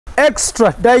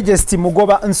Extra digest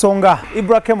mugoba nsonga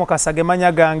Ibrahim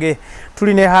Kasakimwanyi gange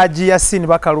tuli ne Hajji Yasin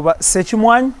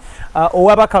Ssekimwanyi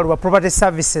owa Bakaluba Property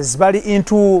Services bali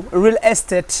into real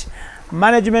estate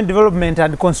management development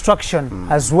and construction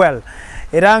as well.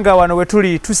 Eranga wano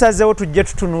wetuli tusazewo tujje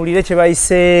tutunulire kye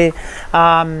bayise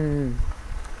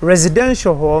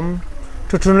residential home,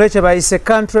 tutunulire kye bayise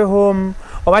country home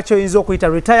oba kyoyinza okuyita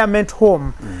retirement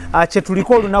home kye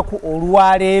tuliko olunaku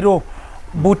olwaleero.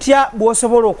 Butya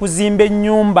bw'osobola okuzimba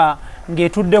ennyumba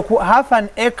ng'etudde ku half an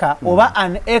acre oba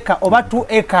an acre oba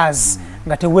 2 acres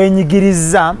nga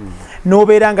teweenyigiriza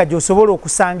n'obeera nga gy'osobola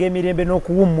okusanga emirembe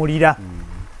n'okuwummulira.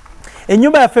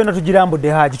 Ennyumba yaffe yonna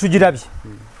tugirambudde Hajji, tugirabye.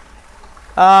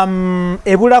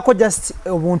 Ebulako just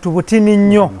obuntu butini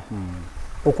nnyo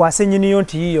okwasa ennyiniyo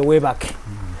nti yiyo weebake.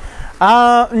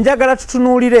 Njagala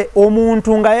tutunuulire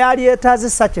omuntu nga yali yeetaaze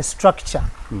such a structure.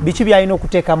 Biki byalina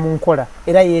okuteeka mu nkola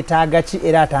era yeetaaga ki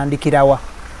era atandikirawa?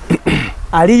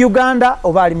 Ali Uganda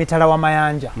oba ali mitala wa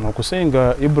mayanja?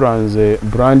 Okusinga Ibranze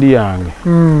brandi yange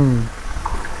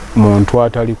muntu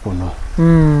atali kuno,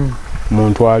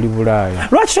 muntu ali Bulaaya.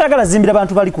 Lwaki toyagala zimbira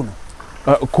bantu bali kuno?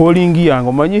 Calling yange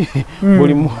omanyi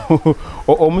buli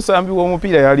omusambi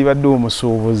w'omupiira yali badde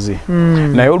omusuubuzi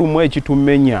naye olumu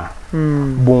ekitumenya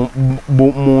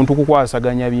muntu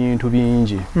kukwasaganya bintu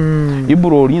bingi.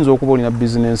 Ibro olinza okuba olina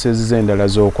businesses z'endala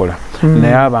z'okola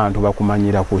naye abantu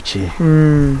bakumanyira ku ki?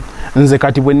 Nze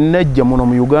kati bwe najja muno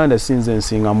mu Uganda sinze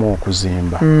nsingamu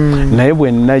okuzimba naye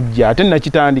bwe najja ate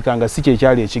nakitandika nga si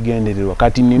kyekyali ekigendererwa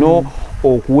kati nino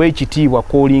okuwa ekitiibwa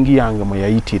calling yange mwe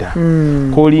yayitira.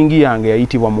 Calling yange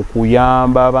yayitibwa mu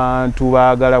kuyamba abantu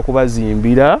baagala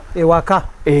kubazimbira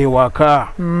ewaka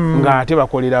ng'ate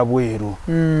bakolera bweru.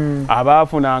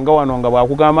 Abaafunanga wano nga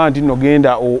bwakugamba nti nno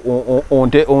genda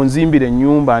onzimbire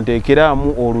ennyumba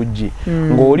nteekeramu oluggi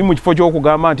ng'oli mu kifo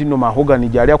ky'okugamba nti nno mahogani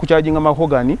gyali akukyajinga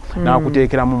mahogani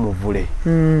n'akuteekeramu muvule.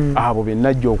 Abo be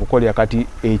najja okukolera kati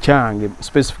ekyange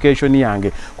specification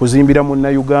yange kuzimbira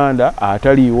Munnayuganda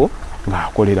ataliiwo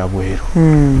ng'akolera bweru.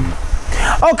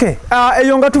 Okay,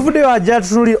 eyo nga tuvuddeyo ajja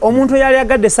tutunulire omuntu yali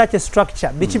agadde such a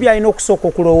structure biki byalina okusooka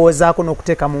okulowoozaako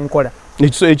n'okuteeka mu nkola?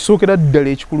 Ekisookera ddala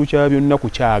ekikulu kya byonna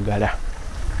kukyagala.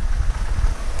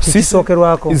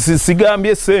 Kisookerwako?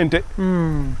 Sigambye ssente.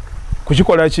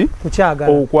 Kukikola ki?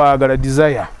 Kukyagala. Okwagala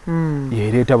desire.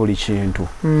 Yeereeta buli kintu.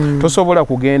 Tosobola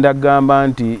kugenda gamba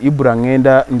nti Ibra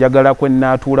ngenda njagala kwe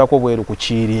naatuulako bweru ku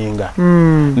Kiringa.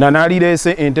 Na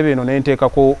nalireese entebe eno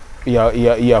n'enteekako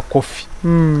ya coffee.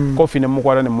 Coffee ne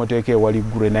mukwala ne mmoteeka ewali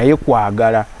ggule naye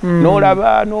kwagala.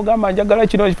 N'olaba n'ogamba njagala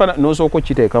kino ekifana n'osooka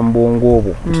okiteeka mu bwongo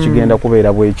obwo nti kigenda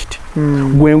kubeera bwe kiti.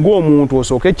 Gwe ng'omuntu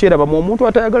osooka ekyeraba mu omuntu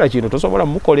atayagala kintu tosobola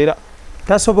mukolera.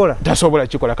 Tasobola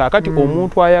kikola. Kaakati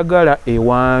omuntu ayagala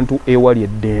ewantu ewali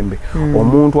eddembe,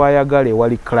 omuntu ayagala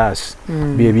ewali class,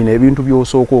 bye bino ebintu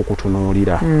by'osooka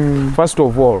okutunuulira. First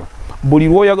of all, buli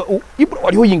lwoyaga Ibra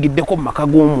wali oyingiddeko mu maka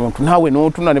g'omuntu naawe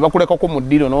n'otuna ne bakulekako mu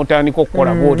ddiro n'otandika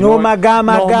okukola bw'oti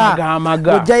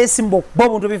n'omagaamaga ojjayo esimba okuba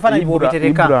obuntu bifaananyi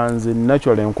bw'obitereka. Ibra nze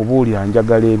naturally nkubuulira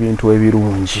njagala ebintu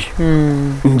ebirungi.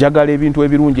 Njagala ebintu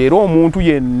ebirungi era omuntu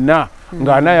yenna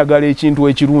ng'anaayagala ekintu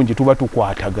ekirungi tuba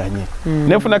tukwataganye.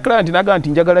 Nefuna client naga nti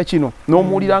njagala kino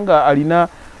n'omuwulira nga alina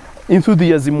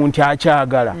enthusiasm nti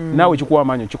akyagala naawe kikuwa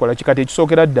amaanyi okikola kikati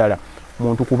ekisookera ddala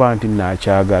muntu kuba nti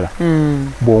naakyagala.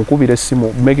 Bw'onkubira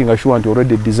essimu making sure nti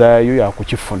already desire yo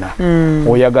yakukifuna.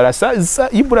 Oyagala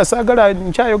Ibra saagala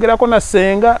nkyayogerako na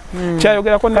ssenga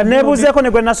kyayogerako neebuuzeeko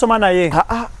ne gwe nasoma naye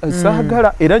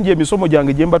saagala era nje emisomo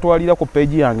gyange gye mbatwalira ku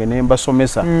peegi yange ne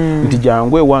mbasomesa nti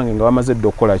jangu ewange nga bamaze dde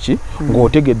okukola ki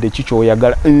ng'otegedde ki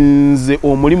kyoyagala. Nze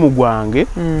omulimu gwange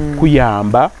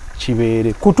kuyamba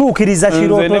kibeere kutuukiriza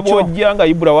kirooto kyo. Nze ne bw'ojjanga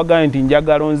Ibra wagambye nti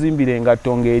njagala onzimbire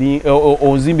engatto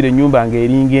onzimbire ennyumba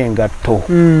ng'eringa engatto.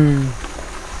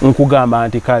 Nkugamba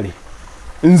nti kale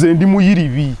nze ndi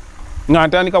muyiribi nga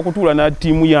ntandika kutuula na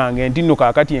ttiimu yange nti nno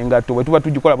kaakati engatto bwe tuba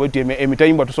tugikola bwe tuti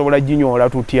emitayimbwa tusobola ginyoola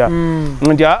tutya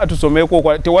nti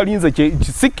tusomeeko tewalinze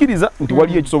kisikkiriza nti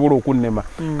waliyo ekisobola okunnema.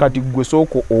 Kati gwe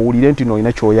sooka owulire nti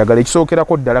n'olina ky'oyagala.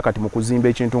 Ekisookerako ddala kati mu kuzimba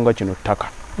ekintu nga kino ttaka.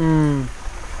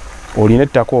 Olina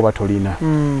ettaka oba tolina.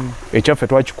 Ekyaffe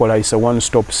twakikola is a one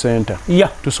stop center.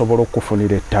 Tusobola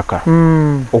okufunira ettaka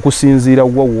okusinziira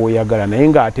wa w'oyagala naye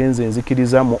ng'ate nze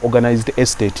nzikiriza mu organized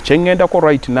estate kyengendako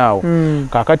right now.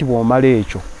 Kaakati bw'omala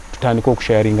ekyo tutandika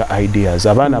okusharinga ideas.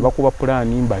 Abaana abakuba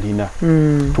pulaani mbalina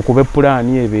tukube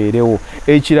pulaani ebeerewo.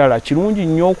 Ekirala kirungi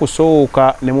nnyo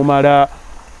okusooka ne mumala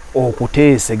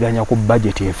okuteeseganya ku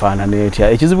budget efaanana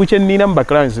etya. Ekizibu kye nnina mu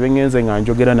baclans bengenze nga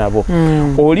njogera nabo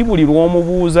oli buli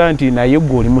lw'omubuuza nti naye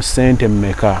gwe oli mu ssente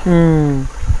mmeka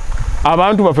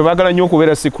abantu baffe bagala nnyo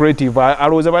okubeera secretive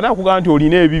alowooza banakugamba nti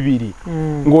olina ebibiri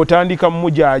ng'otandika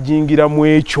mujajingira mu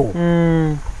ekyo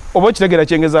oba okitegeera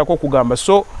kyengezaako okugamba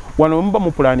so wano muba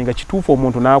mu pulaninga kituufu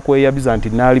omuntu n'akweyabiza nti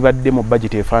naalibadde mu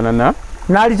budget efaanana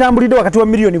n'alitambulidde wakati wa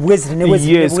miliyoni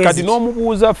bwezi yes kati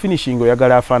n'omubuuza finishing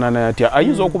oyagala afaanana atya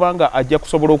ayinza okuba nga ajja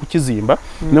kusobola okukizimba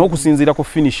naye okusinziira ku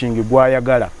finishing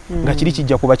gw'ayagala nga kiri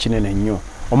kijja kuba kinene nnyo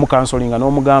omukansolinga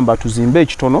n'omugamba tuzimbe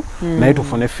ekitono naye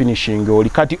tufune finishing oli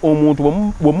kati omuntu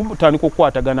bwe mutandika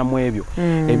okukwatagana mu ebyo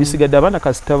ebisigadde abaana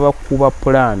kasita bakuba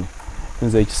plan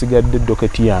nze ekisigadde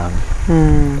doketi yange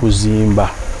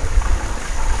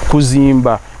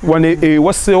kuzimba wane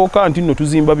waseoka nti no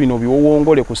tuzimba bino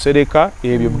biwongole kusereka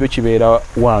ebyo byo kibeera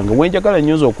wange wenjagala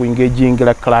nnyo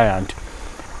okuengagingila client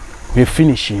be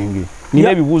finishing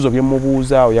nina ebibuuzo bye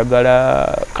mubuuza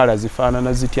oyagala kala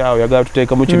zifaanana zitya oyagala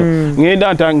tuteeka mu kino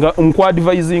ngenda ntanga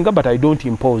nkwadvisinga but I don't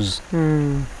impose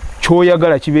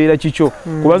kyoyagala kibeera kikyo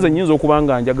kubanza nyinza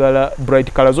okubanga njagala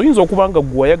bright colors oyinza okubanga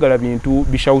gwe ayagala bintu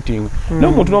bishouting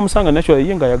n'omuntu n'omusanga naturally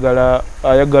yenga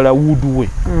ayagala wood we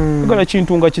ayagala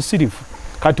kintu nga kisirifu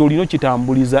kati olino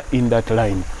kitambuliza in that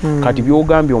line kati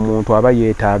byogambye omuntu aba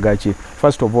yeetaaga ki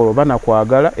first of all oba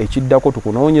nakwagala ekiddako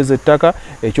tukunoonyeza ettaka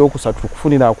ekyokusatu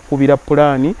tukufunira akukubira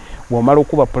pulaani bw'omala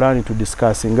okuba pulaani to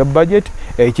discussing budget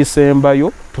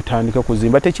ekisembayo tutandike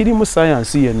kuzimba tekirimu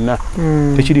science yenna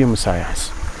tekirimu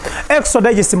science Exo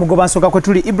Digest mugoba nsoka kwe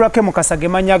tuli Ibrahim Kasage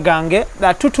manya gange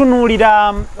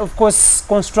tutunuulira of course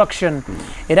construction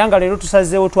era nga leero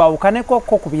tusazeewo twawukaneko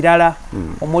ko kubirala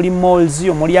omuli malls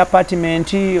omuli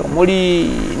apartment omuli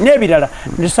n'ebirala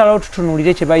ndisalawo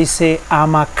tutunuulire kye bayise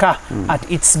amaka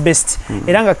at its best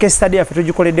era nga case study yaffe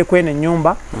tugikoledde kwene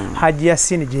ennyumba Hajji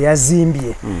Yasin gye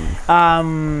yazimbye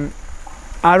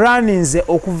araninze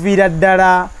okuviira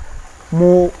ddala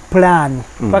mu plan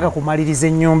paka kumaliriza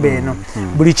ennyumba eno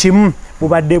buli kimu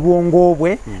bubadde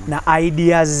bwongobwe na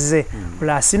ideas ze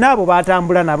plus nabo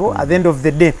batambula nabo at the end of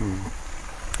the day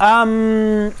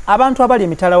abantu abali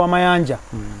emitala wa mayanja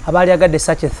abali agadde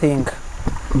such a thing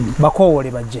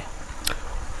bakowole bajje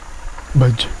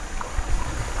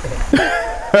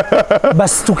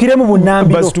basitukire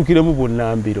mu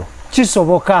bunnambiro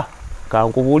kisoboka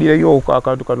kankubuulireyo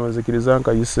akantu kanonzikiriza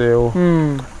nkayiseewo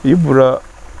Ibra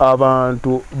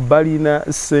abantu balina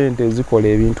sente zikola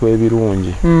ebintu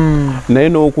ebirungi naye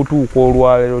n'okutuuka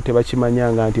olwaleero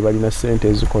tebakimanyanga nti balina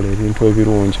sente zikola ebintu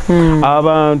ebirungi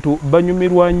abantu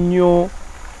banyumirwa nnyo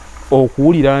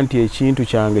okuwulira nti ekintu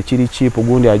kyange kiri kiipu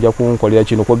gundi ajja kunkolera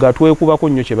kino kwega twekubako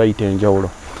nnyo kye bayita enjawulo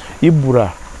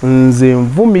Ibra nze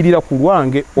nvumirira ku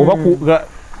lwange oba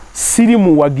siri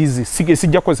muwagizi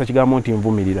sijja kukozesa kigambo nti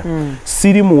nvumirira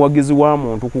siri muwagizi wa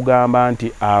muntu kugamba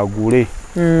nti agule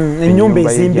ennyumba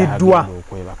ezimbiddwa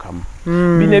okwebakamu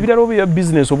bino ebirala bya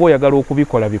business oba oyagala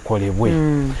okubikola bikolebwe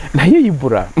naye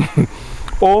Ibra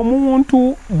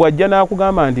omuntu bwajja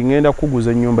n'akugamba nti ngenda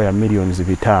kuguza ennyumba ya millions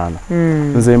 5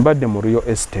 nze mbadde mu real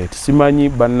estate simanyi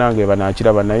bannange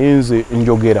banakiraba naye nze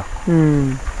njogera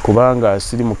kubanga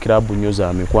siri mu club nnyo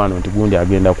za mikwano nti gundi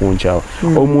agenda kunkyawa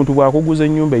omuntu bw'akuguza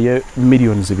ennyumba ye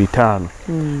millions 5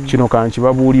 kino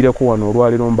kankibabuulireko wano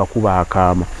olwaleero mbakuba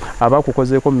akaama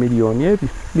abakukozeeko miliyoni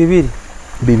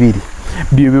bibiri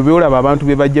byo byolaba abantu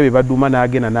be bajja be baduma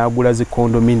n'agenda n'agula zi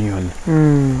condominium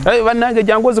bannange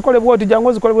jangu zikole bwoti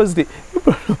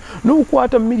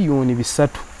n'okwata miliyoni 3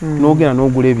 n'ogenda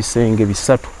n'ogula ebisenge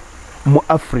 3 mu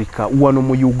Africa wano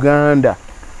mu Uganda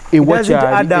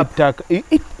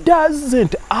it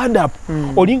doesn't add up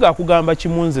olinga akugamba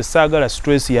kimunze saagala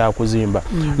stress ya kuzimba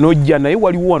nojja naye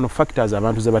waliwo wano factors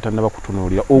abantu ze batannaba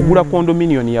kutunuulira ogula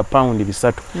condominium ya pound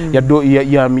 3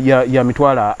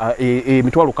 ya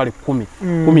mitwalo kale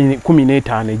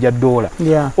 15 ejja dola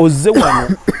ozze wano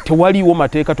tewaliwo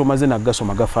mateeka tomaze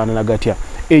nagasoma gafaanana gatya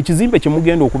ekizimbe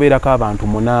kyemugenda okubeerako abantu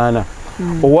 8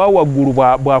 owa waggulu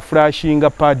bwa flashinga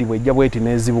pad bwejja bweti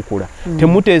nezibukula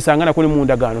temuteesanga nako ne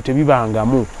mundagaano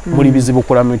tebibangamu muli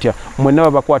bizibukula mutya mwenna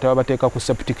babakwata babateeka ku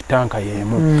septic tanka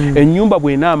yemu ennyumba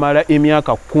bw'enaamala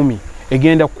emyaka 10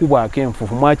 egenda kubwako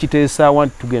enfufu mwakiteesa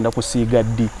wanti tugenda kusiiga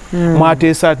ddi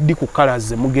mwateesa ddi ku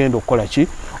kalaze mugenda okukola ki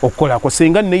okukolako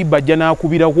senga neighbor ajja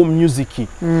n'akubirako music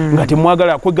nga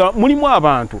temwagala mulimu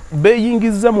abantu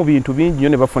beeyingiza mu bintu bingi nnyo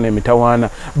ne bafuna emitawaana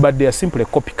but they are simply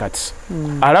copycats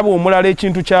alaba omulala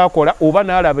ekintu kyakola oba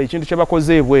n'alaba ekintu kye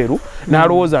bakoze ebweru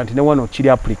n'alowooza nti ne wano kiri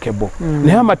applicable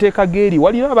naye amateeka geeri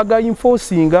waliwo abaga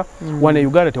enforcinga wano e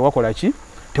Uganda tewakola ki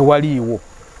tewaliiwo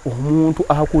omuntu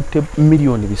akutte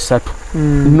miliyoni 3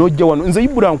 nojja wano nze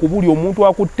Ibra nkubuli omuntu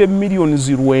akutte miliyoni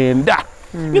 9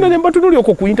 ngina ne mbatunuli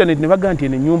okwo ku internet ne baga nti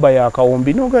ene nyumba ya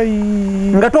kawombi noga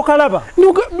nga tokalaba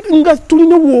nga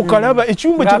tulina wokalaba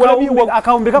ekyumba kiwalabiye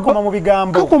akawombi kakoma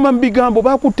mu bigambo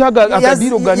bakutaga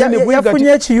akadiro ganene bwega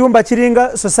yafunye ekiyumba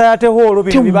kiringa society hall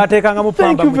bino bibateekanga mu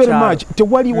pamba mu kyalo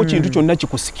tewaliwo kintu kyonna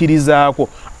kikusikirizaako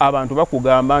abantu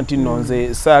bakugamba nti nno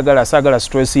nze saagala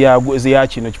stress ya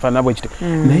kino kifaanana bwe kiti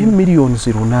naye millions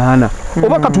 8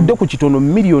 oba katudde ku kitono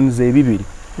millions 2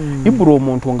 ibura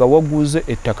omuntu nga waguze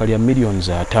ettaka lya millions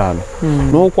 5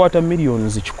 n'okwata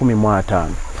millions 15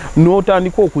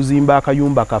 n'otandika okuzimba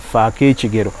akayumba kaffe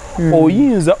ak'ekigero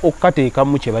oyinza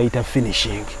okukateekamu kye bayita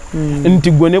finishing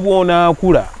nti gwe ne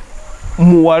bw'onaakula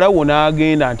muwala wo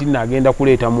n'agenda nti nagenda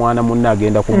kuleeta mwana munne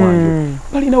agenda ku mwanjo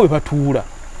balina we batuula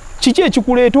kiki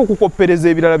ekikuleeta okukoppereza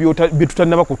ebirala bye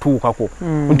tutannaba kutuukako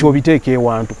nti obiteeke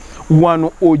ewantu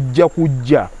wano ojja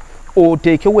kujja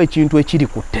oteekewo ekintu ekiri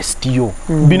ku testiyo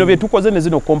bino bye tukoze ne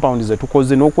zino compound ze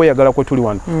tukoze n'okweyagala kwe tuli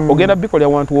wano ogenda bikolera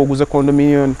wantu wooguze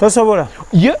condominium tosobola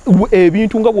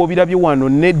ebintu nga bw'obirabye wano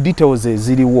ne details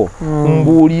eziriwo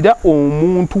mbuulira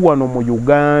omuntu wano mu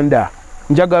Uganda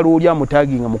njagala oli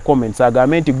amutaginga mu comments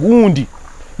agambe nti gundi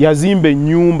yazimba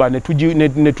ennyumba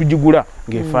ne tugigula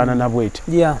ng'efaanana bweti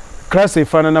class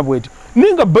efaanana bweti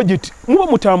nenga budget muba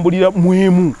mutambulira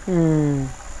mwemu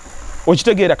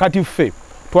okitegeera kati ffe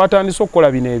twatandise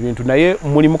okukola bino ebintu naye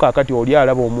mulimu kakati oli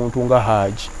alaba omuntu nga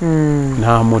Hajji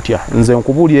n'amutya nze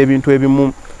nkubuulira ebintu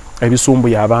ebimu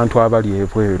ebisumbuya abantu abali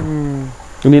ebweru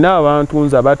nina abantu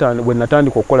nze bwe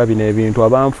natandika okukola bino ebintu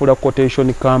abanfula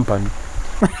quotation company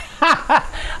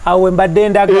awe mbadde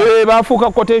ndaga bafuuka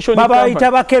quotation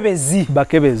babayita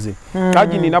bakebezi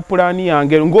Hajji nina pulaani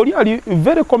yange ng'oli ali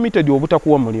very committed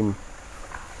obutakuwa mulimu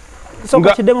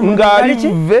nga ali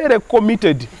very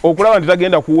committed okulaba nti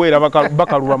tagenda kuweera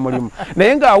bakaluba mulimu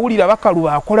naye ng'awulira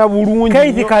bakaluba akola bulungi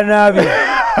Keith Kanabi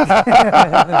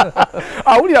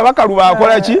awulira bakaluba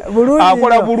akola ki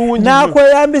akola bulungi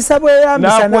n'akweyambisa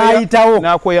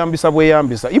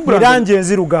bweyambisa erangi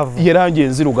enzirugavu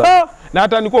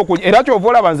n'atandika okulya era kyova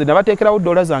olaba nze nabateekerawo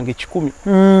 $1 zange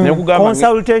 10 nekugamba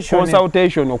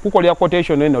consultation okukolera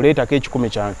quotation eno leetako 10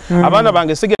 kyange abaana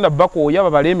bange sigenda bakooya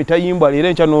babala emitayimbwa leero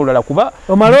enkya n'olulala kuba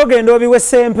omala ogenda obiwe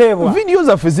sempebwa vidiyo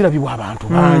zaffe zirabibwa abantu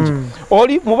bangi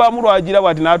oli muba mulwagira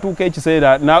bwati n'atuuka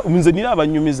ekiseera nze nina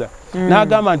abanyumiza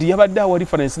n'agamba nti yabadde awa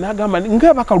reference n'agamba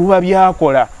nga bakaluba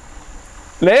byakola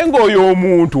naye ng'oyo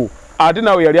omuntu ate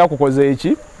nawe yali akukoze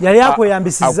eki yali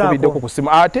akweyambisizaako ku simu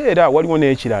ate era waliwo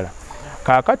n'ekirala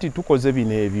kakati tukoze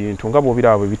bino ebintu nga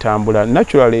bw'obiraba bwe bitambula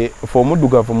naturally for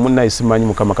omuddugavu munnaye simanyi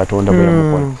Mukama Katonda bwe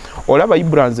yamukola olaba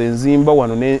Ibrans enzimba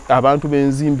wano ne abantu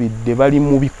benzimbidde bali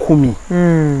mu 10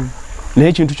 naye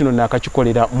ekintu kino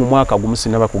naakakikolera mu mwaka gumu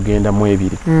sinaba kugenda mu 2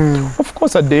 of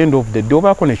course at the end of the day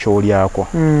obaako nekyolyako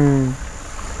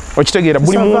okitegeera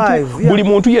buli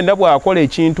muntu yenna bw'akola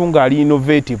ekintu ng'ali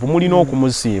innovative mulina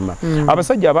okumusiima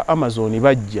abasajja aba Amazon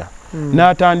bajja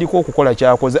n'atandika okukola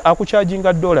kyakoze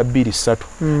akukyajinga $2-3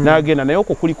 n'agenda naye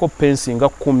okwo kuliko pensi nga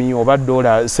 10 oba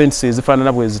 $cents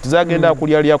ezifaanana bwe ziti zagenda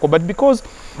akulyalyako but because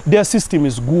their system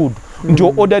is good nti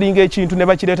ordering ekintu ne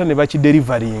bakireeta ne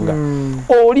bakideliveringa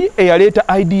oli eyaleeta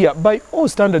idea by all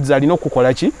standards alina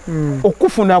okukola ki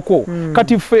okufunako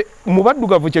kati ffe mu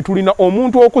baddugavu kye tulina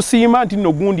omuntu okusiima nti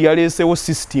nno gundi yaleesewo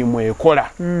system ekola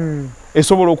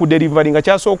esobola okudeliveringa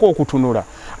kyasooka okutunula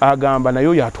agamba naye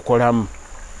oyo atukolamu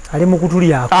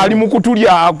ali mu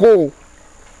kutulyako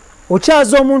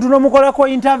okyaza omuntu n'omukolako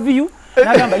interview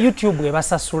nagamba YouTube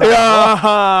ebasasula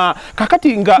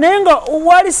kakati nga naye nga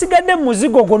walisigadde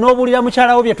muzigo gwo n'obulira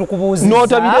mukyalawo bye tukubuuziza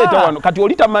n'otabireeta wano kati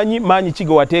oli tamanyi maanyi ki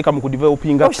ge wateeka mu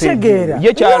kudevelopinga page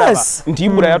ye kyalaba nti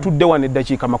Ibura yatudde wano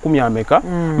eddakiika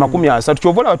 30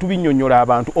 kyova olaba tubinnyonnyola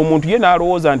abantu omuntu ye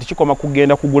n'alowooza nti kikoma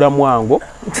kugenda kugula mwango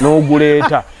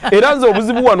n'oguleeta era nze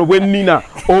obuzibu wano bwe nnina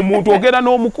omuntu ogenda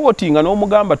n'omukootinga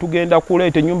n'omugamba tugenda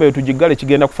kuleeta ennyumba yo tugiggale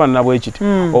kigenda kufaanana bwe kiti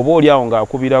oba oli awo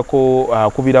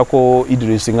ng'akubirako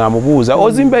Idris ng'amubuuza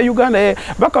ozimba e Uganda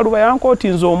bakaluba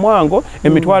yankootinze omwango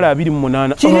emitwalo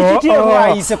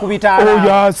 28 kiti ku bitaala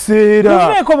oyaseera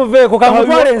muveeko muveeko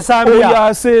kamutwale ensambya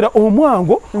oyaseera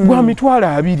omwango gwa mitwalo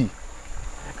 2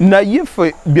 naye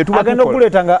ffe bye agenda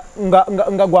okuleeta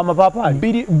nga gwa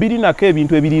mapaapaali birinako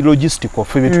ebintu ebiri logistical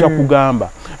ffe bye tutakugamba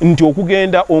nti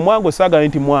okugenda omwango saagala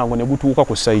nti mwango ne gutuuka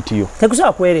ku site yo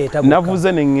tegusobola kwereeta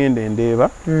navuze ne ngenda endeeba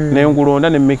naye ngulonda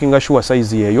ne making sure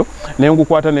size yeyo naye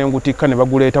ngukwata naye ngutikka ne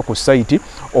baguleeta ku site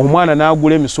omwana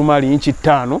n'agula emisumaali inchi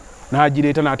 5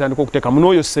 n'agireeta n'atandika okuteeka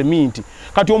munooyo seminti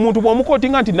kati omuntu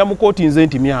bw'omukootinga nti namukootinze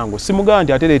nti myango simugamba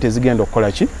nti ate leeta ezigenda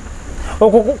okukola ki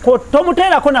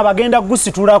tomuteerako nabagenda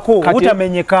gusitulako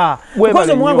butamenyeka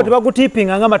because omuwango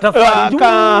tebagutipinga nga matafali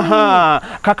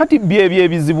kakati byebyo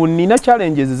ebizibu nina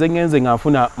challenges zengenze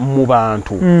ngafuna mu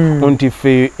bantu nti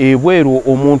ffe ebweru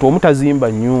omuntu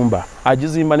omutazimba nyumba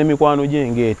agizimba n'emikwano gye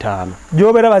ng'etaano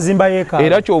gyobera bazimba yeeka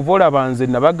era kyovola banze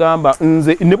nabagamba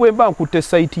nze ne bwe mba nkutte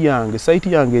site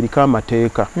yange eriko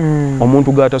amateeka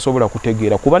omuntu gatasobola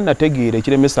kutegeera kuba nategeera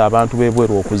ekiremesa abantu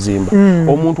b'ebweru okuzimba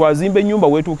omuntu azimba ennyumba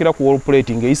weetuukira ku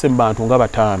wallplate ng'eyise mu bantu nga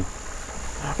bataano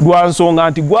lwa nsonga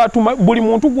nti buli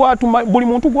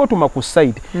muntu gw'otuma ku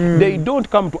site they don't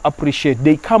come to appreciate,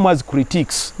 they come as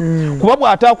critics kuba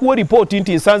bw'ataakuwa ripooti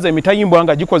nti nsanze emitayimbwa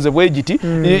nga gikoze bwe giti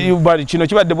kino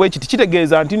kibadde bwe kiti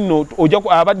kitegeeza nti nno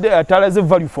abadde atalaze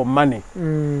value for money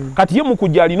kati ye mu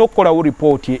kujja alina okukolawo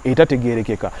ripooti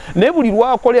etategeerekeka naye buli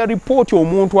lwakolera ripooti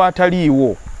omuntu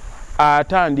ataliiwo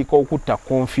atandika okutta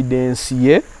confidence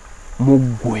ye mu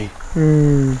ggwe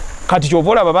kati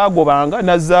kyovola babagobanga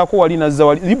nazzaako wali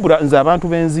libura nze abantu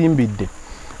benzimbidde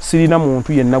sirina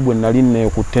muntu yenna gwe nali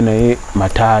neekutte naye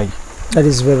mataayi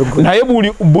naye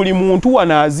buli muntu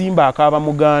wanaazimba akaaba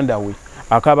muganda we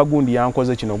akaaba gundi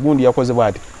yankoze kino gundi yakoze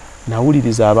bwati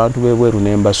nawuliriza abantu b'ebweru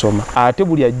ne mbasoma ate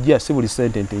buli ajja si buli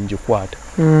sente nti njikwata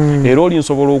era oli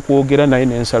nsobola okwogera naye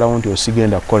nensalawo nti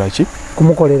osigenda kukola ki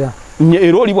kumukolera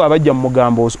era oli bw'abajja mu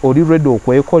mugambo oli ready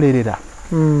okwekolerera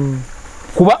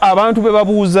kuba abantu be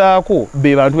babuuzaako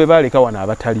be bantu be baleka wano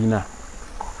abatalina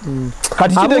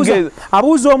kati kitegeeza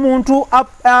abuuza omuntu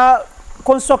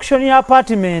construction ya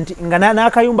apartment nga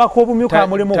n'akayumba k'obumyuka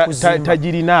amulemu okuzimba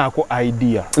tagirinaako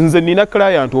idea nze nina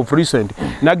client of recent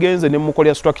nagenze ne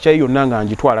mukolera structure yonna nga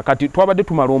ngitwala kati twabadde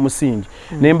tumala omusingi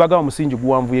nembaga omusingi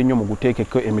guwanvuye nnyo mu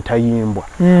guteekeko emitayimbwa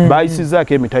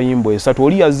bayisizaako emitayimbwa esatu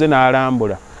oli yazze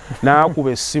n'alambula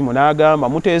n'akuba essimu n'agamba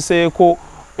muteeseeko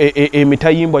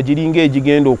emitayimbwa giringa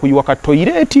egigenda okuyiwa ka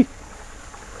toilet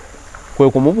kwe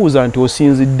kumubuuza nti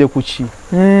osinzidde ku ki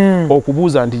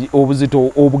okubuuza nti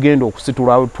obuzito obugenda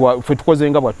okusitula ffe tukoze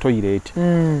nga bwa toilet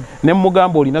ne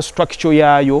mugamba olina structure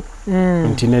yaayo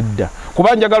nti nedda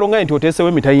kuba njagala nga nti oteesewo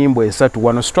emitayimbwa esatu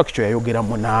wano structure yayogera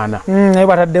 8 naye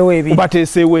bataddewo ebiri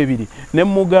bateeseewo ebiri ne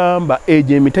mugamba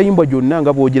egyo emitayimbwa gyonna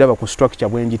nga bw'ogiraba ku structure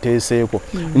bwe ngiteeseeko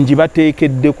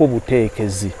ngibateekeddeko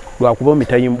buteekezi lwakuba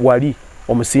emitayimbwa wali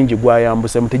omusingi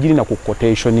gwayambuse mutegirina ku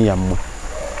quotation yammwe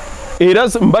era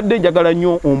mbadde njagala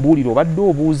nnyo ombuuliro obadde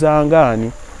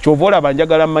obuuzangaani kyova olaba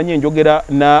njagala mmanye njogera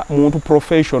na muntu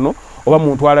professional oba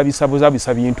muntu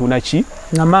alabisa bintu naki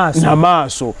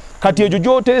namaaso kati egyo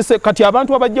gyoteese kati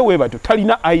abantu abajja we batyo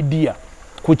talina idea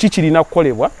ku ki kirina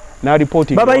kukolebwa na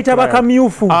reporting babayita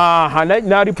bakamyufu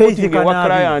na reporting wa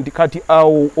client kati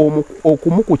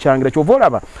okumukuchangira kyova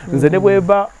olaba nze ne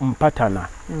bweba mpatana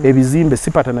ebizimbe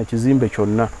sipatana kizimbe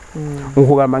kyonna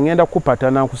nkugamba ngenda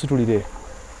kupatana nkusitulire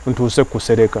ntuuse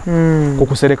kusereka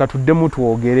kukusereka tuddemu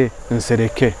twogere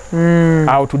nsereke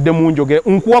awo tuddemu njogere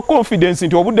nkuwa confidence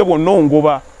nti obudde bwonna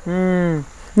ongoba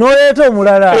noleeta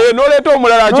omulala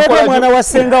akikola mwana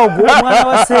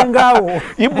wasengaawo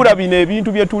ibula bino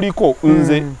ebintu bye tuliko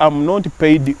nze am not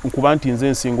paid kuba nti nze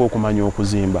nsinga okumanya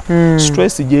okuzimba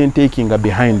stress gye ntakinga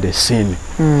behind the scene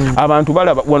abantu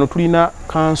balaba wano tulina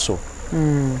kanso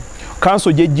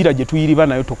gyejjira gye tuyiriba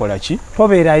nayo tokola ki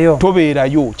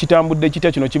tobeerayo kitambudde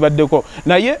kitya kino kibaddeko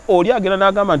naye oli agenda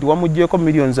n'agamba nti wamuggyeko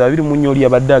millions 2 mu nnyo oli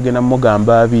abadde agenda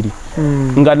mugamba 2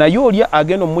 nga naye oli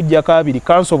agenda omuggyako 2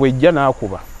 kanso bwejja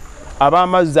n'akuba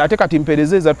ab'amazzi ate kati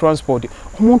mpereza eza transport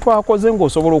omuntu akoze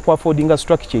ng'osobola okwaffordinga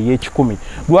structure y'ekikumi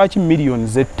lwaki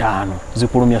millions 5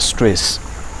 zikulumya stress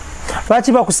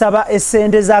lwaki bakusaba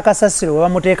essente z'akasasiro we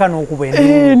bamuteeka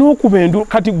n'okubendu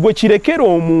kati gwe kirekera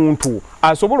omuntu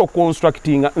asobola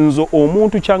okonstructinga nzo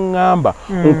omuntu kyaŋŋamba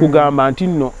nkugamba nti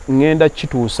nno ŋŋenda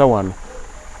kituusa wano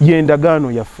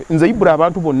yendagaano yaffe nze ibula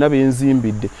abantu bonna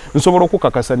benzimbidde nsobola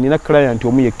okukakasa nina client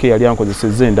omu yekka yali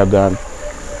ankozesezza endagaano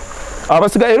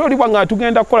abasigaye era oli bwanga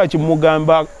tugenda kukola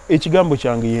kimugamba ekigambo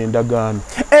kyange yendagaano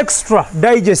extra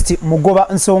digest mugoba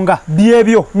nsonga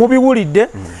byebyo mubiwulidde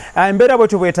embeera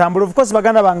bwetyo bwetambula of course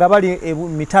baganda bange bali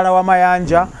mitala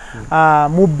w'amayanja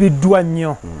mubbiddwa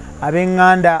nnyo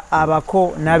ab'eŋŋanda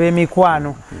abako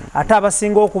n'ab'emikwano ate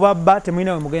abasinga okubabba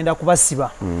temulina we mugenda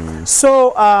kubasiba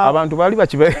so abantu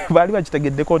baali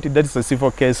bakitegeddeko nti that is a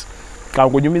civil case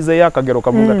kankunyumizeeyo akagero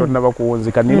kamu nga tonnaba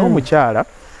kuwunzika nina omukyala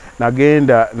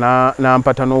nagenda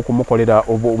nampata n'okumukolera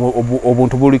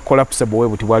obuntu buli collapsible we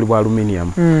buti bwali bwa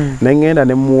aluminium nengenda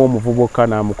nemuwa omuvubuka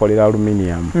n'amukolera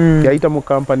aluminium yayita mu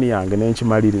kampani yange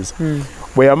nenkimaliriza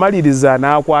bwe yamaliriza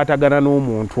n'akwatagana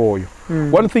n'omuntu oyo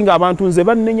one thing abantu nze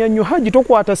bannenya nnyo Hajji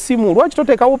tokwata simu lwaki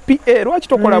toteekawo PA lwaki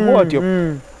tokola bwotyo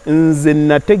nze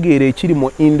nategeera ekiri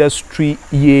mu industry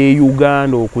ye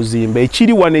Uganda okuzimba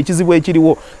ekiri wano ekizibu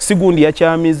ekiriwo sigundi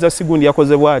yakyamizza sigundi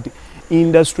yakoze bwati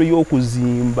industry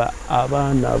y'okuzimba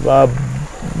abaana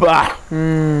babba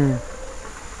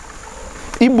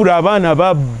Ibura abaana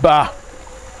babba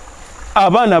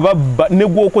ne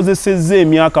gwokozesezza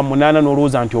emyaka 8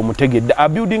 n'olowooza nti omutegedde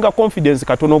building a confidence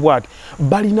katono bwati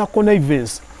balina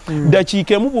connivance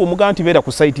dakiika emu bw'omugaa nti beera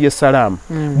ku site y'essalamu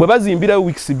bwe bazimbirayo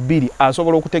weeks 2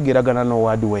 asobola okutegeeragana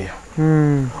n'owadware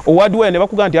owadware ne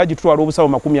bakugamba nti Hajji tutwala obusawo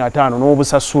 50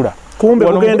 n'obusasula kumbe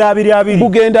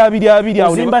bugenda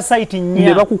 2 zimba site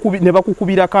nnya ne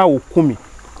bakukubirako awo 10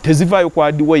 tezivaayo ku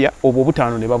hardware obwo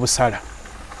 5 ne babusala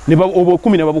obwo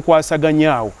 10 ne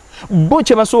babukwasaganyaawo bo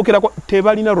kye basookerako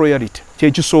tebalina royalty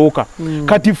kyekisooka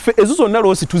kati ffe ezo zonna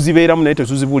loosi tuzibeeramu naye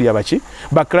tetuzibuulya baki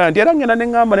baclient era ngenda ne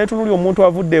ŋŋamba naye tunuli omuntu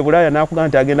avudde e Bulaaya n'akugamba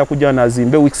nti agenda kujja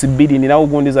nazimbe weeks 2 ninawo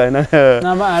gundi zalina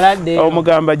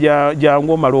omugamba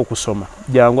jangu omale okusoma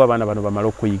jangu abaana bano bamale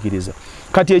okuyigiriza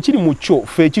kati ekiri mu kyo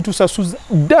ffe ekitusasuza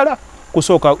ddala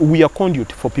kusooka we are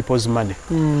conduit for people's money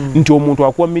nti omuntu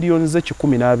akuwa millions ze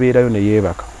 10 n'abeerayo ne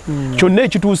yeebaka kyonna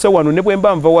ekituuse wano ne bwe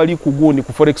mba nva wali ku gundi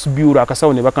ku forex bureau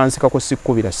akasawo ne bakansikako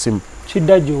sikkubira simu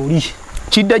kidda gy'oli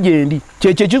kidda gye ndi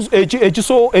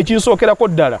ekinsookerako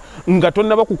ddala nga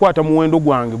tonnaba kukwata muwendo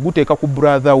gwange guteeka ku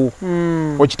brother wo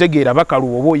okitegeera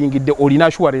bakalu oba oyingidde olina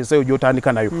assurance eyo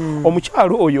gy'otandika nayo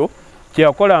omukyalo oyo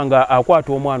kyeyakolanga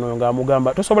akwata omwana oyo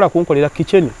ng'amugamba tosobola kunkolera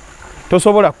kitchen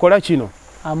tosobola kukola kino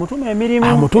amutume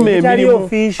emirimu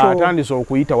atandise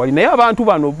okuyita wali naye abantu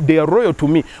bano they are royal to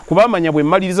me kuba amanya bwe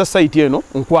mmaliriza site eno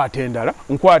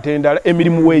nkwata endala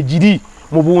emirimu weegiri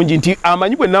mu bungi nti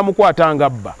amanyi bwe namukwatanga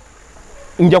bba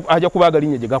ajja kubaaga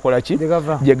linnya gye gakola ki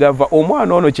gye gava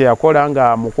omwana ono kye yakola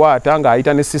nga amukwata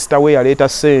ng'ayita ne sister we yaleeta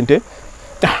ssente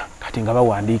kati nga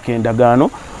bawandiika endagaano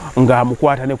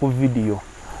ng'amukwata ne ku vidiyo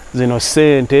zino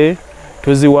ssente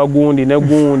tuziwa gundi ne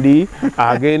gundi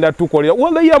agenda tukolera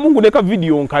wala ya Mungu neka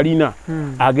video nkalina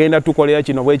agenda tukolera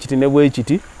kino bwe kiti ne bwe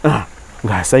kiti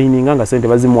nga signinga nga sente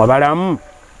bazimu abalamu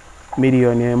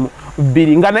milioni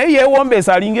 2 nga naye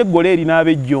yewombesa alinge goleri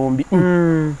n'abe jombi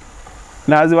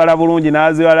nazibala bulungi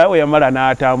nazibala we yamala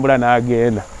n'atambula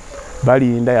n'agenda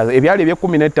balinda ebyali ebye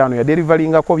 15 ya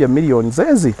deliveryinga ko bya milioni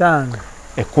zezi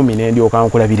 10 ndi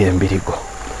okankulabira embirigo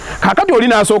kakati oli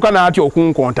nasooka n'atyo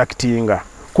okuncontactinga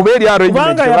kubeeri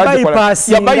arrangement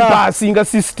ya bypassinga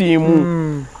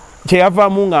system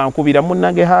kyeyavaamu nga nkubira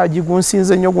munnange Hajji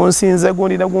gunsinze nnyo gunsinze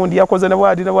gundi ne gundi yakoze ne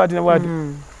bwati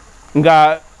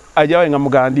nga ajawe nga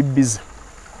mugandi busy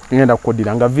ngenda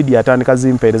kukodira nga video atandika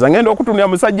zimpeereza ngenda okutunira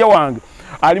musajja wange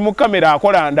ali mu kamera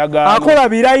akola ndagaano akola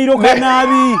birayiro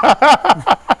kanaabi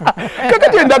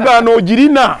kakati endagaano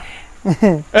ogirina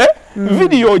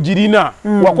video ogirina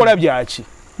wakola byaki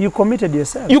you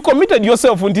committed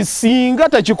yourself nti singa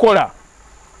takikola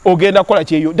ogenda kola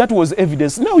kyeyo that was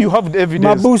evidence now you have the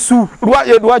evidence mabusu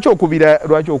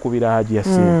lwaki okubira Hajji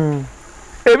Yasin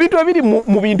ebintu ebiri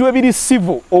mu bintu ebiri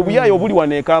civil obuyayo obuli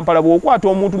wane e Kampala bw'okwata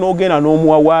omuntu n'ogenda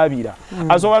n'omuwawaabira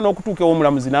asobola n'okutuuka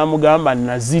omulamuzi n'amugamba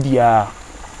nazirya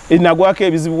nagwako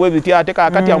ebizibu bwe biti ate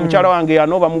kaakati amukyala wange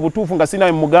yanooba mu butuufu nga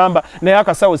sinawe mugamba naye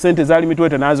akasawo sente zaali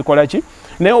mitwete n'azikola ki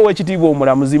naye ow'ekitiibwa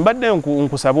omulamuzi mbadde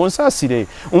nkusaba onsaasire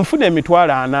nfuna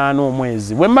emitwalo 8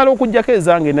 omwezi bwe mmala okuggyako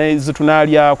ezange naye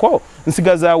zetunaalyako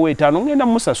nsigazaawo 5 ngenda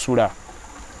musasula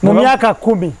mu myaka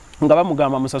 10 nga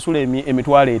bamugamba musasula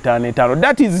emitwalo 5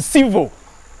 that is civil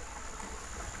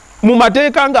mu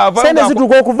mateeka sente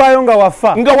zituuka okuvaayo nga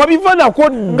wafa nga wabiva nako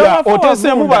dda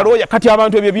oteseemu balooya kati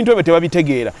abantu ebyo ebintu ebyo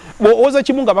tebabitegeera oza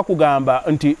kimu nga bakugamba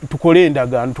nti tukole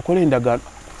endagaano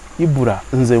Ibura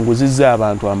nze nguzizza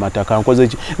abantu amataka nkoze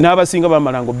ki n'abasinga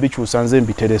bamala ngo bikyusa nze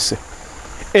mbiterese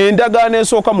endagaano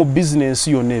esooka mu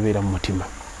bizinensi yonna ebeera mu mutima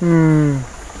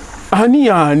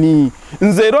ani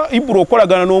nze era Ibura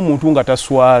okolagana n'omuntu nga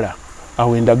taswala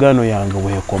awo endagaano yange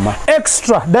weekoma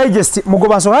extra digest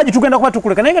mugoba nsonga Hajji tugenda kuba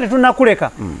tukuleka naye nga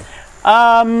tetunnakuleka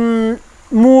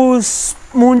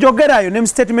mu njogerayo ne mu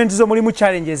statement zo mulimu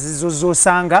challenges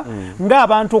zosanga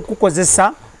ng'abantu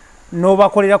okukozesa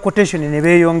n'obakolera quotation ne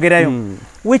beeyongerayo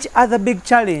which other big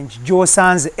challenge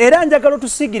gy'osanze era njagala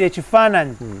otusigire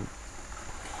ekifaananyi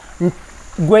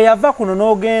gwe yava kuno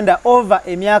n'ogenda over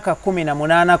emyaka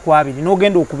 18 ku 2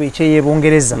 n'ogenda okuba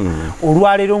ekyeyeebongereza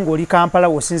olwaleero ng'oli Kampala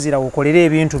wosinzira wokolera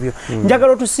ebintu byo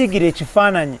njagala otusiigire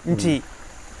ekifaananyi nti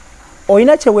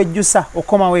olina kye wejjusa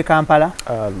okomawo e Kampala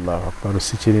Allahu akbar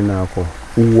sikirinaako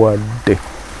wadde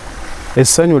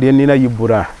essanyu lye nnina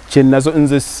Ibura kyennazo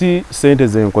nze si sente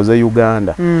zenkoze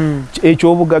Uganda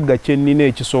ekyobugagga kye nnina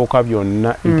ekisooka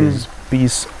byonna it is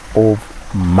peace of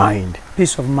mind.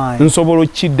 Peace of mind. Nsobola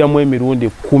okiddamu emirundi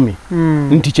 10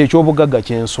 nti ky'ekyobugagga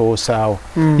kyensoosaawo.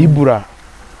 Ibura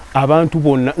abantu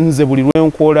bonna nze buli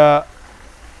lwenkola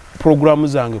programu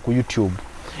zange ku YouTube,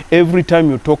 every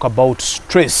time you talk about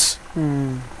stress,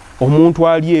 omuntu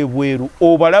ali ebweru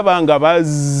obalaba nga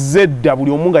bazedda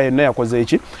buli omu nga yenna yakoze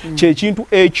eki kyekintu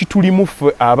ekitulimu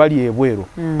ffe abali ebweru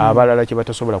abalala kye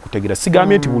batasobola kutegera.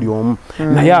 Sigambye nti buli omu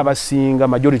naye abasinga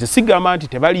majority, sigamba nti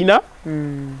tebalina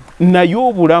naye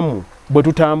obulamu bwe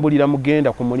tutambulira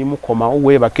mugenda ku mulimu komawo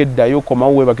weebake eddayo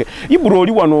komawo weebake. Ibura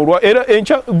oli wano olwa era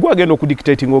enkya gwe agenda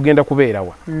okudictating ogenda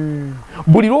kubeerawa.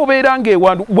 Buli lw'obeera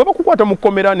ng'ewantu bwe bakukwata mu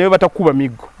kkomera naye batakuba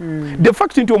miggo. The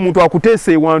fact nti omuntu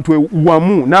akuteesa ewantu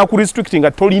wamu n'akurestricting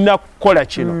nga tolina kukola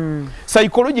kino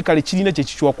psychologically kirina kye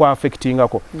kikiwa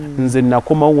affectingako. Nze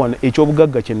nakomawo wano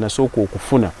ekyobugagga kye nasooka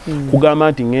okufuna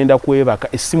kugamba nti ngenda kwebaka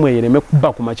essimu eyereme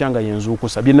kuba ku makyanga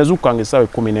yenzuukusa bye nazuukanga essaawa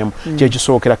 11 kye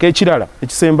kisookerako. Ekirala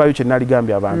ekisembayo kye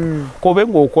naligambye abantu kobe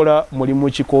ng'okola mulimu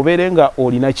ki kobeere nga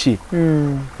olina ki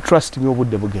trust me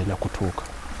obudde bugenda kutuuka.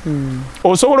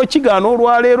 Osobola okigaana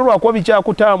olwaleero lwakuba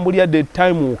bikyakutambulya the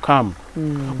time will come.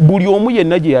 Buli omu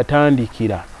yenna gye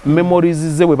yatandikira memories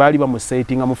ze bwe baali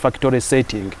bamusettinga mu factory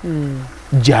setting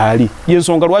gyali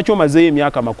yensonga lwaki omazeeyo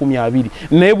emyaka 20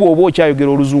 naye bw'oba okyayogera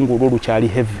oluzungu olwo lukyali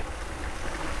heavy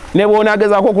ne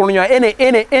bw'onaagezaako okulonyola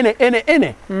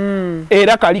ene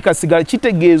era kali kasigala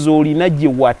kitegeeza olina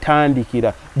gye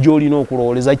watandikira gy'olina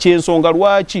okulowooleza. Kyensonga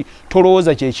lwaki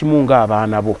tolowooza kyekimu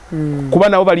ng'abaana bo kuba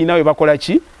nabo balina we bakola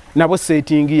ki nabo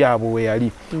setting yaabwe we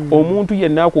yali. Omuntu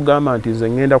yenna akugamba nti nze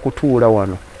ngenda kutuula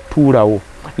wano tuulawo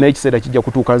n'ekiseera kijja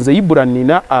kutuuka. Nze Ibura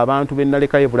nina abantu be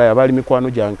nalekayo Bulaya abaali mikwano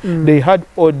gyange they had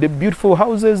all the beautiful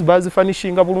houses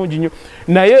bazifanishinga bulungi nnyo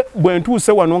naye bwe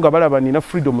ntuuse wano nga balaba nina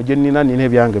freedom gye nina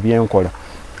ebyange byenkola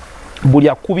buli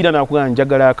akubira n'akugamba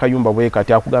njagala akayumba bwe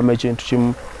kati akugamba ekintu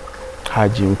kimu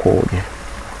Hajji nkooye.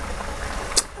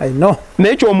 I know.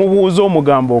 Naye ky'omubuuza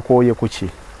omugamba okooye ku ki?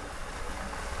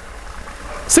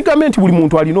 Sigambye nti buli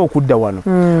muntu alina okudda wano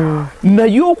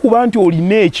naye okuba nti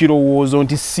olina ekirowoozo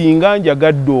nti singa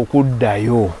njagadde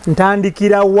okuddayo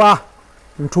ntandikira wa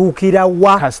ntuukira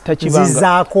wa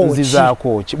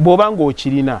nzizaako ki bw'oba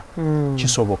ng'okirina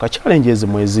kisoboka. challenges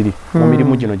mwe ziri mu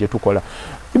mirimu gino gye tukola.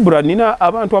 Ibura nina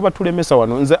abantu abatulemesa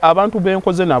wano nze abantu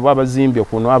benkoze nabo abazimbye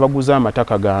kuno abaguza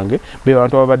amataka gange be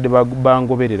bantu ababadde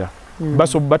bangoberera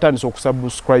batandise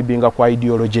okusubscribinga kwa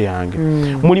ideology yange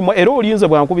mulimu era olinze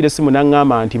bwankubira essimu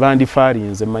naŋŋamba nti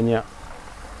bandifaalinze manya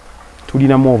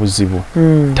tulinamu obuzibu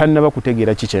tannaba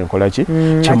kutegeera ki kyenkola ki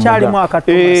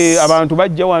abantu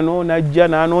bajja wano najja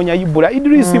n'anoonya Ibura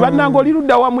Idris bannange oli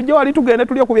ludda wa mujja wali tugende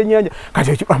tulye ku byennyanja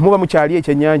kati muba mukyali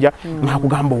ekyennyanja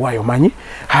nakugamba waayo manyi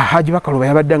Haji Bakaloba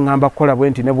yabadde ngamba kukola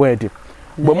bwenti ne bwenti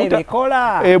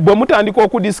bwe mutandika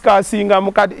okudiscassinga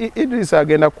mukati Idris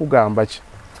agenda kugamba ki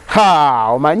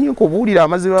omanyi nkubuulira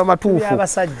amazima amatuufu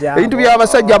ebintu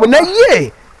by'abasajja abo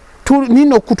naye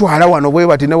nina okutwala wano bwe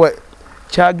bati newe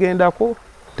kyagendako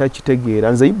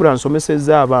takitegeera. Nze Ibura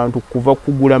nsomesezza abantu kuva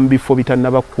kugula mu bifo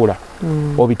bitannabakula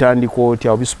obitandika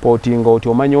otya obisportinga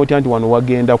otya omanya otya nti wano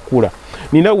wagenda kula.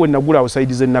 Nina we nagula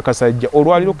outside ze Nakasajja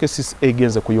olwaliro kesi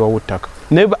egenze kuyiwawo ttaka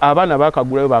naye abaana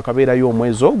bakagulayo bakabeerayo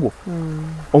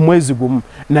omwezi gumu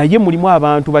naye mulimu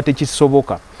abantu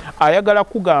batekisoboka. Ayagala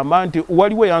kugamba nti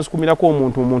waliwo yansukumirako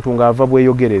omuntu ng'ava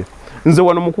bweyogerere. Nze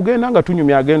wano mu kugenda nga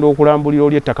tunyumya agenda okulambulira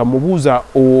oli ettaka mubuuza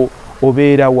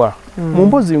obeerawa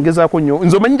mumbozi ngezaako nnyo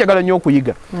nze omanyi njagala nnyo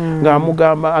okuyiga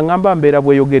ng'angamba mbeera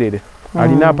bweyogerere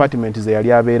alina apartment ze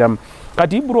yali abeeramu.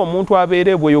 Kati Ibura omuntu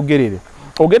abeera bweyogerere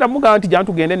ogenda mugamba nti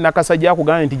jantugende Nakasajja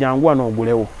akugamba nti jangu wano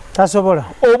ogulewo tasobola.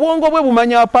 Obwongo bwe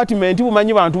bumanyi apartment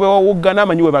bumanyi bantu bewawoggana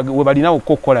amanyi we balina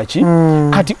okukola ki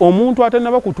kati omuntu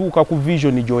atannaba kutuuka ku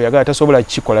vision gy'oyagala tasobola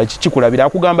kikola kikulabira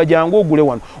akugamba jangu ogule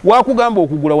wano wakugamba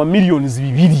okugula wa millions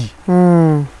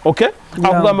 2 okay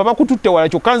akugamba bakututte wala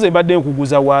kyokka nze mbadde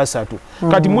nkuguza wa 3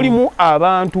 kati mulimu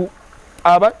abantu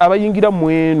abayingira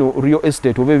mu eno real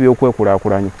estate oba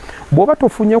ebyokwekulaakulanya bw'oba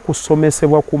tofunye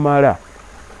kusomesebwa kumala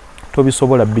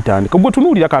tobisobola bitandika. Gwe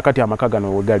tunuulira kaakati amaka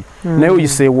gano wegali naye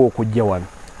oyiseewo okujja wano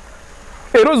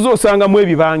era ozza osangamu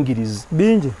ebibangirizi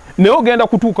bingi naye ogenda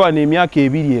kutuuka wano emyaka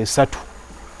 2-3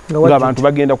 ng'abantu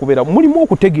bagenda kubeera mulimu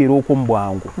okutegeera okwo mu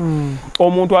bwangu.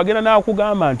 Omuntu agenda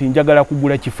n'akugamba nti njagala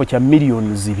kugula kifo kya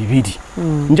millions 2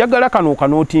 njagala kano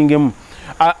kanootingemu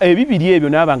ebibiri ebyo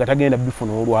naaba nga tagenda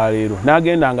bifuna olwaleero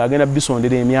n'agenda ng'agenda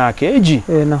bisondera emyaka egi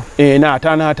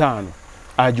 5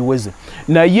 ajiweze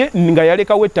naye nga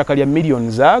yalekawo ettaka lya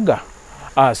millions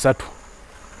 3.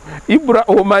 Ibura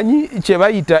omanyi kye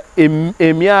bayita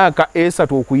emyaka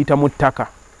 3 okuyita mu ttaka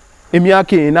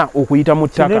emyaka 4 okuyita mu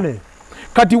ttaka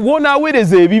kati wona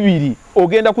awereza ebibiri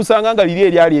ogenda kusanga nga liri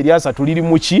eryali eryasatu liri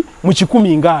mu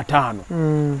 150.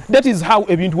 That is how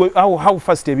ebintu how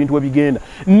fast ebintu bigenda.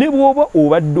 Ne bwoba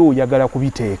obadde oyagala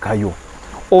kubiteekayo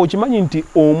okimanyi nti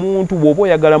omuntu bwoba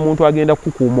oyagala muntu agenda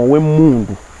kukuuma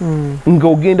ow'emmundu nga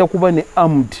ogenda kuba ne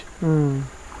armed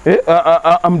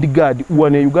armed guard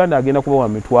wane Uganda agenda kuba wa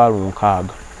 60,000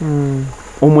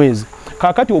 omwezi.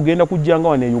 Kakati ogenda kujjanga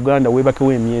wane Uganda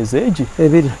webakewo emyezi egi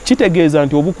ebiri, kitegeeza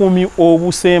nti obukuumi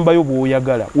obusembayo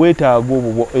bw'oyagala weetaaga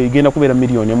obwo egenda kubeera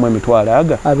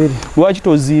 $1,200,000. Lwaki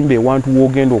tozimbe ewantu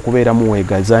w'ogenda okubeeramu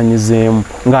weegazanyizeemu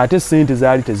ng'ate ssente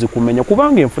zaali tezikumenya,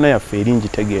 kubanga enfuna yaffe eringi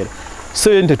tegeera.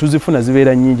 Sente tuzifuna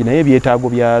zibeera nnyingi naye ebyetaago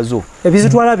byazo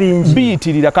ebizitwala bingi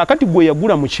biyitirira. Kakati gwe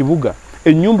yagula mu kibuga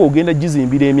ennyumba ogenda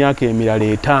gizimbira emyaka emirala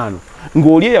 5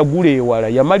 ng'oli eyagula ewala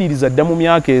yamaliriza dda mu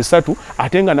myaka 3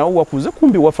 ate nga nawe wakuze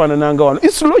kumbi wafaanananga wano.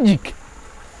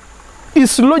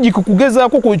 It's logic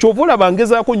kugezaako ku kyova olaba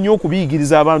ngezaako nnyo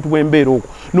okubiyigiriza abantu bw'embeera okwo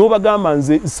n'obagamba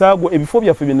nze saagwa ebifo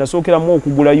byaffe bye nasookeramu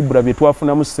okugula Ibra bye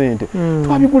twafunamu ssente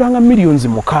twabigulanga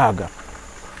 $6,000,000.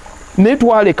 Ne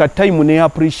twaleka time ne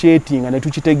appreciating ne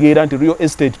tukitegeera nti real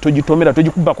estate togitomera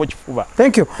togikubako kifuba.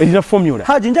 Thank you. Erina formula.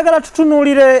 Hajji, njagala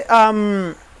tutunuulire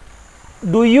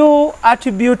do you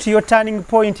attribute your turning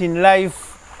point in life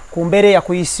ku mbeera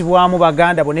yakuyisibwamu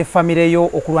baganda bo ne famire yo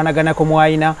okulwanaganako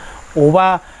mwayina,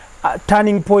 oba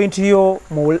turning point yo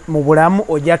mu bulamu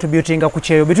oja attributinga ku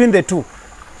kyeyo? Between the two.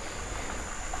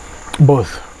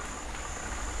 Both.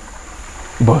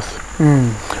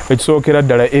 Ekisookera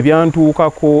ddala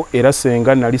ebyantuukako era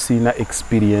senga nali sirina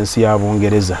experience ya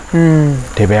Bungereza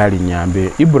tebyali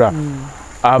nyambe. Ibra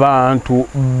abantu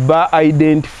ba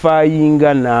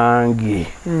identifyinga nange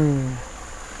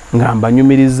nga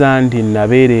mbanyumiriza nti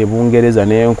nabeera e Bungereza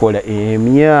n'enkola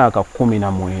emyaka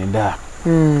 19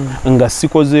 nga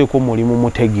sikozeeko mulimu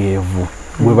mutegeevu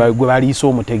gwe baliisa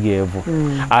omutegeevu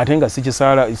ate nga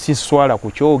siswala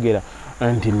kukyogera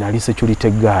nti nali security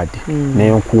guard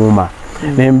n'enkuuma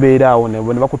n'embeera awo ne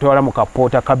bakutwala mu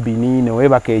kapoota kabini ne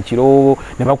weebaka ekiro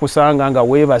ne bakusanga nga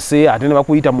weebase ate ne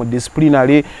bakuyita mu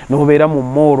disciplinary n'obeera mu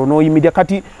mooro n'oyimirira.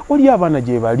 Kati oli abaana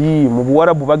gye bali mu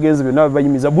Buwarabu bagenze byonna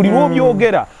bayimiza buli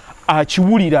lw'obyogera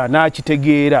akiwulira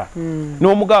n'akitegeera.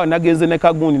 N'omugawa nagenze ne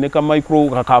kagundi ne ka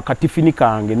micro katifini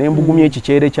kange n'embugumya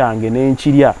ekikyere kyange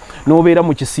n'enkirya n'obeera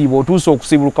mu kisiibo otuusa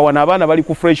okusibuluka wano abaana bali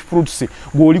ku fresh fruits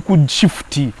gw'oli ku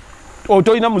shifti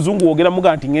otoyina muzungu wogera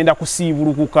muga nti ngenda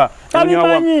kusiibulukuka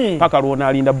paka lwona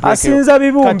alinda break asinza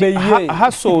bibumbe ye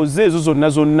hasoze ezo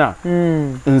zonna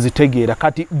nzitegeera.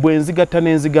 Kati bwenzigatta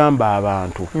n'enzigamba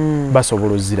abantu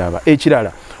basobola oziraba.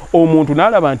 Ekirala omuntu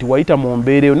n'alaba nti wayita mu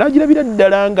mbeera eyo n'agirabira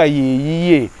ddala nga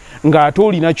yeeyiye ng'ate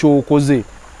olina ky'okoze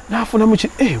n'afunamu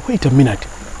wait a minute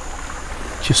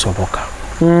kisoboka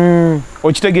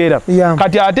okitegeera.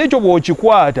 Kati ate ekyo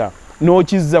bw'okikwata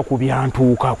n'okizza ku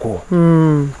byantuukako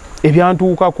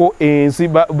ebyantuukako ensi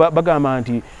bagamba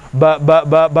nti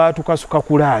batukasuka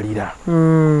kulaalira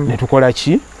ne tukola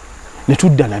ki ne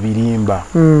tudda na birimba.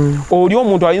 Oli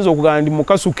omuntu ayinza okugamba nti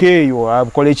mukasuka eyo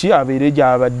akole ki abeere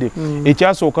gy'abadde.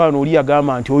 Ekyasooka wano oli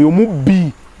yagamba nti oyo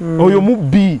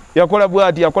mubbi yakola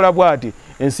bw'ati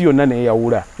ensi yonna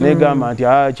neeyawula neegamba nti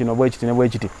kino bwe kiti ne bwe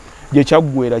kiti. Gye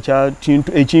kyaggwera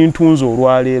ekintunza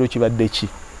olwaleero kibadde ki?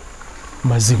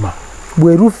 Mazima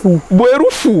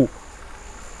bwerufu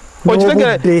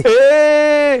okitegera.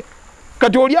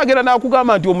 Kati oli agenda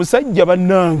n'akugamba nti omusajja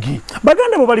bannange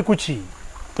baganda bo bali kuki?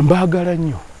 Mbaagala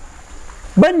nnyo.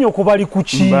 Bannyoko bali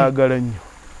kuki?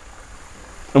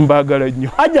 Mbaagala nnyo.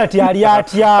 Hajjati ali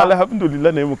atya?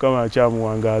 Alhamdulillah naye Mukama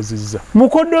akyamuwangaazizza.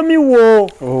 Mukoddomi wo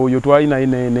oyo twali naye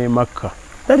ne Makka.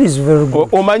 That is very good.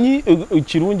 Omanyi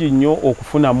kirungi nnyo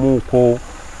okufunamuuko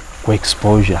ku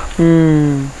exposure.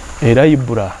 Era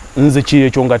Ibra nze kiri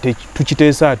ekyo nga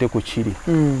tukiteesa ate ku kiri.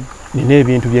 Nina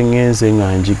ebintu bye ngenze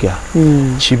nga njiga.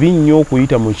 Kibi nnyo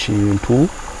okuyita mu kintu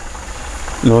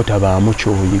n'otabaamu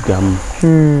ky'oyigamu.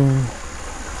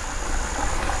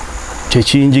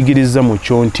 Kyekinjigiriza mu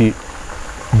kyo nti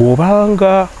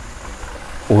bw'obanga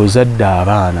ozadde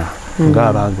abaana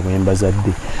ng'abange bwe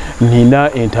mbazadde nina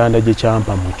entanda gye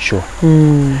kyampa mu kyo.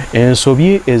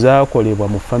 Ensobi ezaakolebwa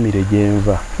mu famire gye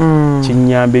nva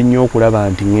kinnyambe nnyo okulaba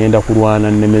nti ngenda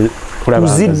kulwana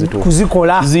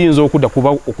kuzikola ziyinza okudda kuba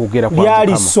okugera kwa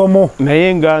byali ssomo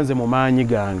naye nga nze mu maanyi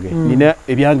gange nina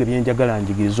ebyange bye njagala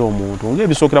njigiriza omuntu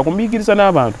ng'ebisookera ku mbiyigiriza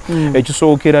n'abantu.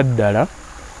 Ekisookera ddala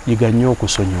yiga nnyo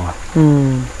okusonyiwa.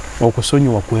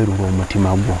 Okusonyiwa kwerula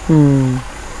omutima gwo.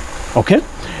 Okay?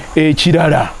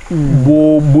 ekirala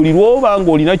buli lwoba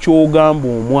ng'olina ky'ogamba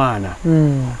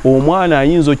omwana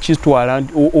ayinza okitwala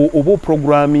oba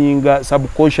programminga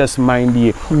subconscious mind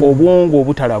ye obwongo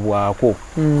obutalabwako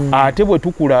ate bwe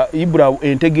tukula Ibra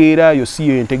entegeera yo si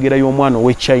yo entegeera y'omwana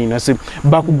ow'Echina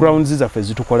backgrounds zaffe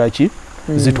zitukola ki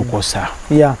zitukosa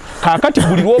kaakati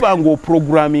buli lwoba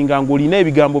ng'oprogramminga ng'olina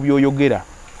ebigambo by'oyogera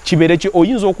kibeere ki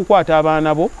oyinza okukwata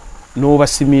abaana bo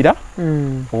n'obasimira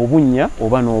obunnya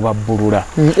oba n'obabbulula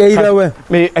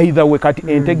either way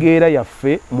kati entegeera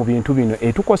yaffe mu bintu bino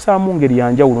etukosaamu ngeri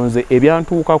yanjawulo nze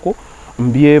ebyantuukako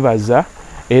mbyebaza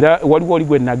era waliwo oli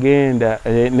gwe nagenda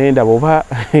nendaba oba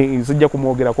sijja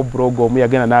kumwogerako blog omu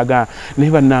yagenda n'agamba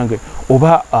naye bannange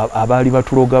oba abaali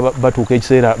batuloga batuuka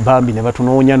ekiseera bambi ne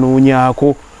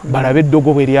batunoonyaako balabe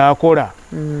eddogo bwe lyakola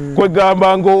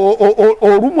kwegamba ngo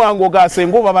olumwango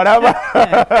gasenga oba balaba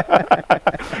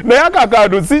naye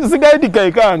akakantu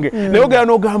sigaidikayi kange naye ogenda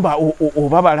n'ogamba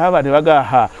oba balaba ne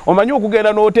bagaha omanyi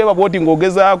okugenda n'oteeba bwoti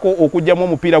ng'ogezaako okugyamu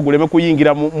omupiira guleme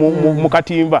kuyingira mu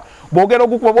katimba bwogera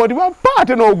ogukuba bwoti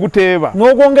bapaate n'oguteeba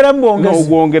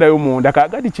n'ogwongerayo munda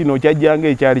kaagati kino kyajjanga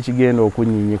ekyali kigenda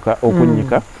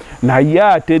okunnyika naye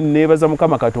ate neebaza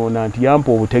Mukama Katonda nti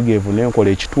yampa obutegeevu nenkola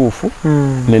ekituufu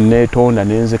neneetonda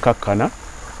nenzekakkana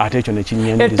ate ekyo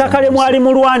nekinnyenderiza. Ettaka lye mwali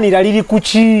mulwanira liri ku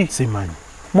ki? Simanyi.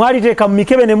 Mwaliteeka mu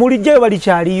mikebe ne mulijjayo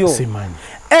balikyaliyo? Simanyi.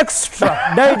 Extra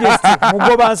digestive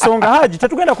mugoba nsonga Hajji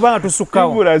tetugenda kubanga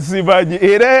tusukkawo. Ibula simanyi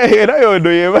era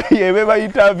yono yeba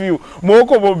interview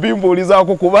mwoko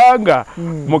bobimbuulizaako kubanga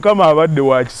Mukama abadde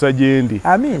wa kisa gye ndi.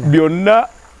 Byonna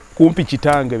kumpi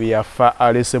kitange byafa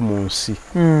alese mu nsi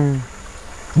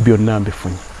byonna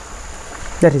mbifunye.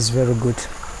 That is very good.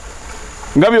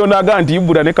 Nga byonna aga nti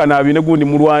Ibula ne kanaabi ne gundi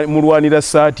mulwanira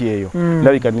saati eyo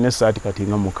ndabika nina saati kati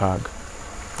nga mukaaga.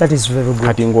 That is very good.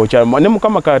 Kati ng'okyali ne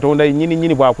Mukama Katonda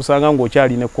nnyini bw'akusanga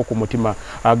ng'okyalineko ku mutima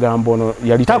agamba ono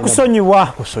yali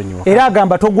takusonyiwa era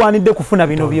agamba togwanidde kufuna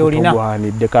bino by'olina.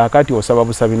 Togwanidde kaakati osaba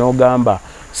busabi n'ogamba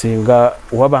singa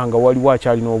wabanga waliwo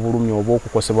akyalina obulumi oba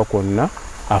okukosebwa kwonna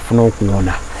afuna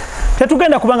okuwona.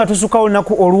 Tetugenda kubanga tusukawo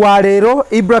olunaku olwaleero.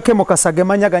 Ibrahim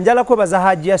Kasagemanyaga njala kwebaza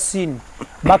Hajji Yasin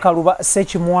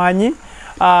Ssekimwanyi.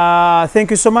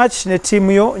 Thank you so much ne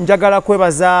team yo njagala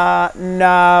kwebaza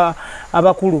na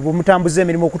abakulu bumutambuze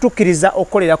emirimu okutukkiriza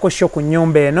okukolerako show ku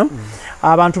nnyumba eno.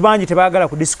 Abantu bangi tebaagala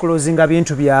ku disclosing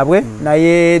bintu byabwe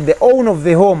naye the owner of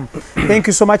the home thank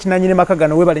you so much nanyine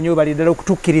makagano webale nyo bali ddala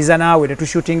okutukkiriza naawe ne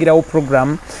tushootingirawo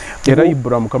program era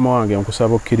Ibrahim Mukama wange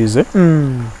nkusaba okkirize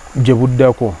gye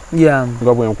buddako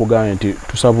nga bwe nkuganye nti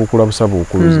tusabuukula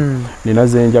busabuukuluzi nina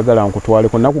ze njagala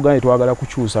nkutwaleko nakuganye twagala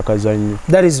kukyusa kazannyo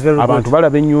abantu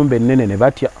balaba ennyumba ennene ne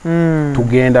batya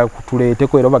tugenda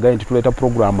tuleeteko era baganye nti tuleeta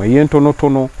programu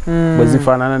ey'entonotono bwe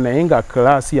zifaanana naye nga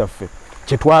class yaffe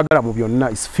kyetwagala mu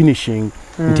byonna is finishing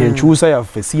nti enkyusa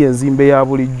yaffe si enzimbe ya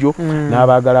bulijjo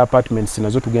n'abaagala apartments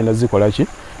nazo tugenda zikola ki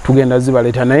tugenda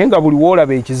zibaleeta naye nga buli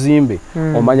woolaba ekizimbe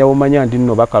omanya nti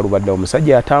nno bakalubadde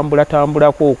omusajja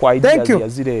yatambulako kwa ideas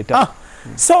yazireeta.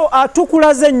 So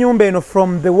tukulaze ennyumba eno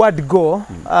from the word go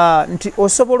nti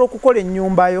osobola okukola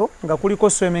ennyumba yo nga kuliko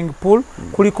swimming pool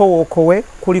kuliko walkway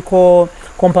kuliko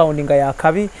compound nga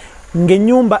yakabi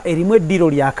ng'ennyumba erimu eddiro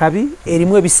lya kabi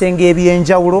erimu ebisenge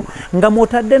ebyenjawulo nga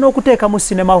mwotadde n'okuteeka mu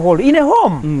cinema hall in a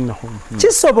home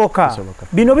kisoboka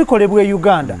bino bikolebwa e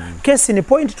Uganda case in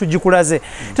point tugikulaze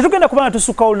tetugenda kubanga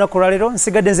tusukkawo olunaku lwaleero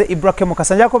nsigadde nze Ibrahim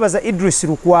Kasanja kobaza Idris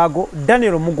Lukwago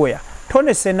Daniel Mugoya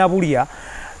Tone Senabulya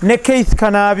ne Keith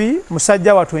Kanabi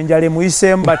musajja watu enjale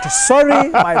muisem but sorry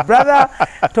my brother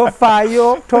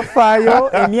tofayo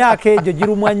emyaka ejo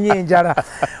girumwa nyenjala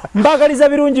mbagaliza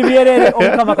birungi byerere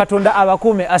Omukama Katonda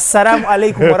abakume. Assalamu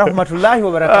alaikum wa rahmatullahi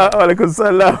wa barakatuh. Wa alaikum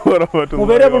salam wa rahmatullahi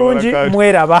mubere bulungi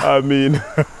mweraba. Amin.